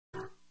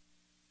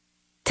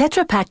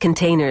Tetra Pak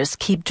containers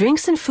keep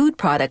drinks and food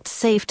products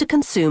safe to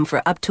consume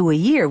for up to a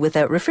year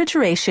without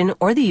refrigeration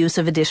or the use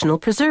of additional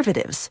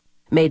preservatives.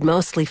 Made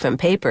mostly from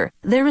paper,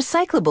 they're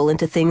recyclable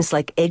into things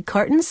like egg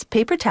cartons,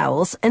 paper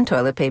towels, and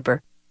toilet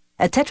paper.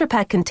 A Tetra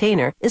Pak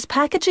container is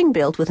packaging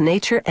built with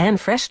nature and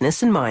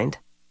freshness in mind.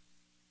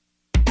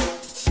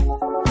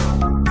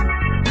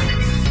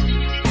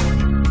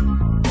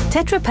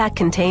 Tetra Pak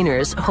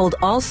containers hold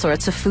all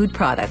sorts of food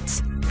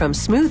products, from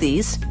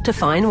smoothies to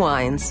fine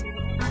wines.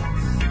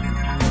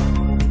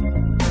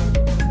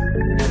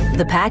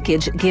 The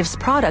package gives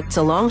products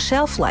a long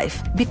shelf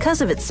life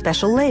because of its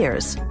special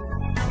layers.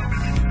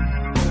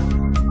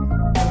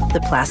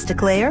 The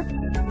plastic layer,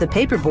 the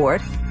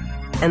paperboard,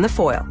 and the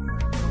foil.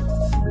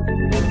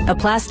 A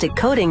plastic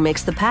coating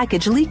makes the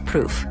package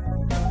leak-proof.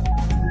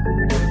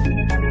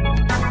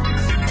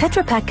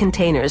 Tetra Pak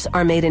containers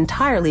are made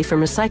entirely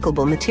from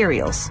recyclable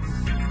materials.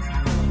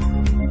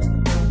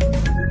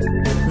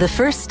 The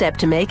first step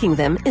to making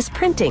them is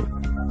printing.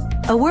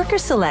 A worker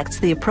selects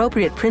the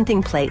appropriate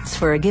printing plates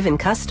for a given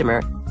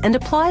customer and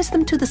applies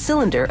them to the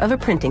cylinder of a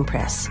printing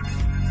press.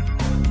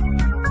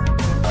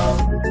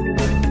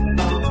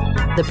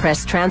 The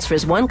press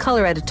transfers one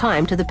color at a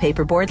time to the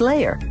paperboard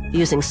layer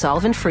using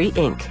solvent-free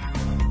ink.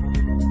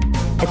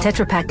 A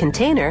Tetra Pak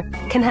container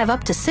can have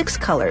up to 6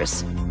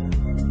 colors.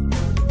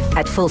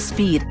 At full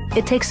speed,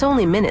 it takes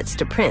only minutes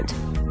to print.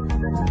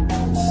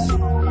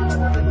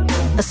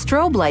 A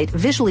strobe light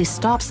visually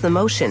stops the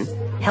motion,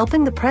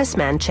 helping the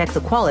pressman check the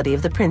quality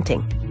of the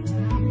printing.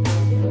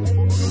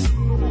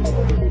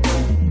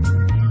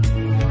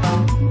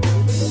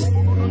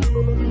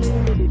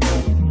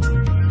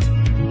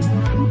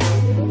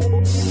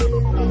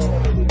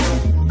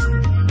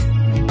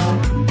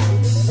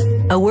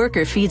 A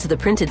worker feeds the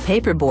printed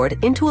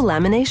paperboard into a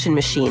lamination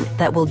machine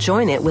that will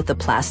join it with the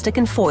plastic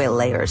and foil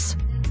layers.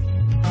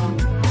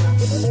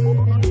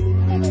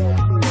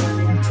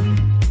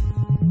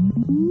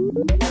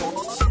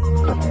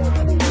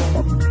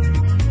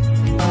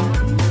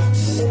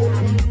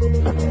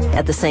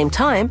 At the same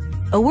time,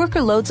 a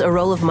worker loads a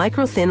roll of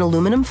micro-thin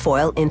aluminum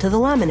foil into the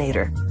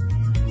laminator.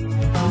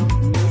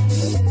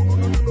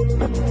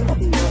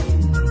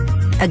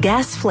 A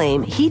gas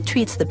flame heat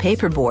treats the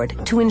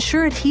paperboard to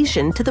ensure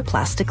adhesion to the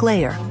plastic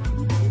layer.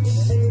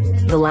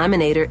 The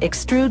laminator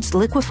extrudes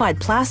liquefied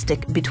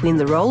plastic between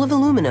the roll of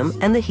aluminum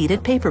and the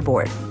heated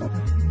paperboard.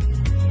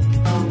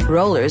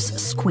 Rollers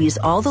squeeze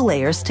all the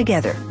layers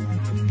together.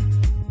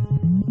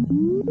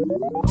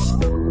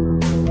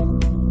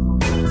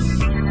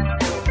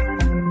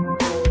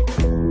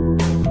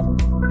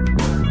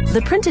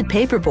 The printed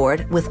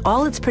paperboard, with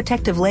all its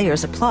protective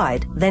layers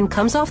applied, then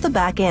comes off the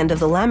back end of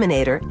the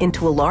laminator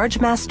into a large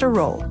master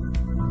roll.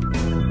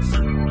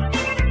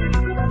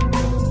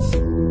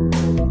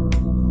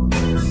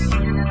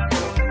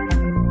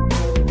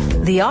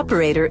 The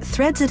operator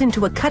threads it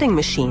into a cutting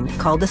machine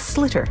called a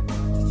slitter.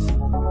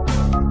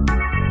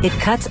 It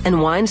cuts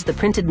and winds the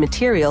printed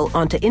material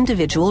onto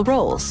individual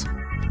rolls.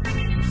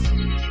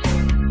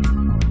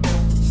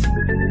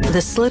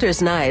 The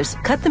slitter's knives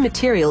cut the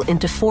material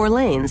into 4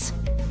 lanes,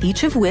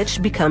 each of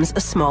which becomes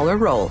a smaller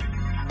roll.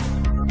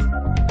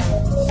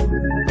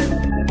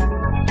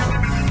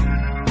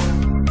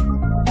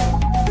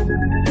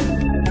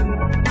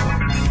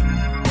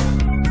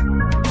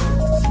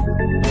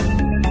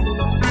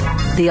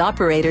 The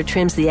operator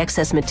trims the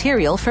excess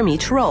material from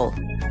each roll.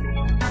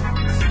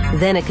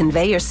 Then a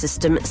conveyor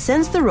system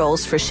sends the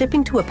rolls for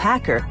shipping to a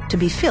packer to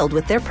be filled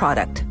with their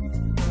product.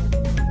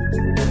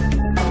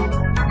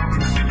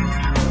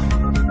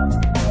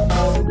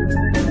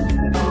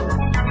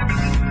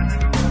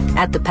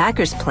 At the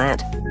packer's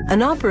plant,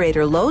 an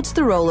operator loads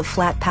the roll of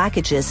flat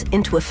packages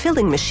into a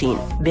filling machine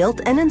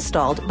built and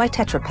installed by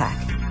Tetra Pak.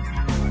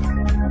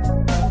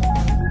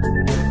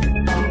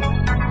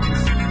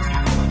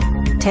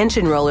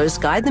 Tension rollers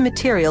guide the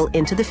material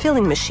into the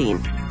filling machine,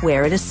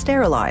 where it is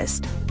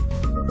sterilized.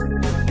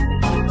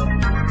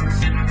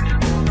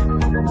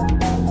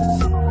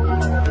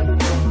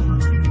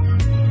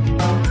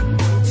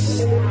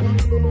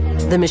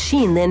 The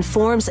machine then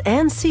forms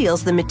and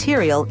seals the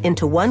material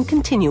into one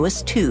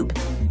continuous tube.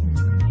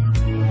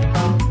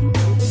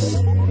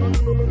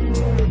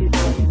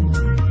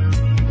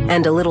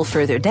 And a little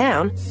further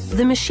down,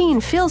 the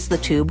machine fills the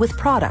tube with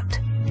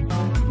product.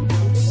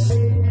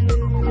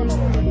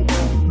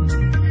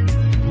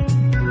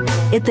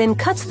 It then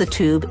cuts the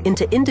tube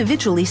into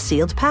individually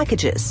sealed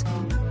packages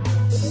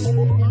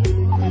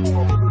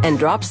and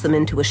drops them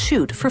into a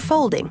chute for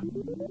folding.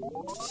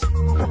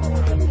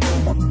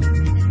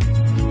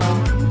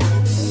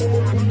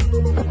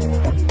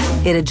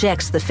 It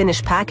ejects the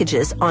finished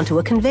packages onto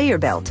a conveyor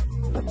belt.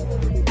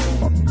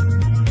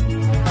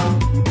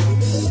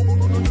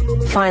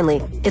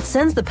 Finally, it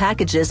sends the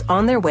packages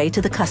on their way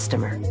to the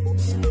customer.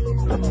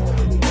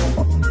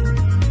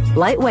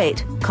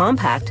 Lightweight,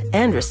 compact,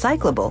 and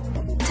recyclable,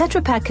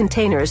 Tetra Pak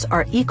containers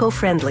are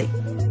eco-friendly.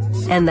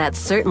 And that's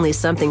certainly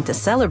something to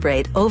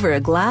celebrate over a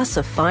glass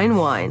of fine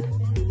wine.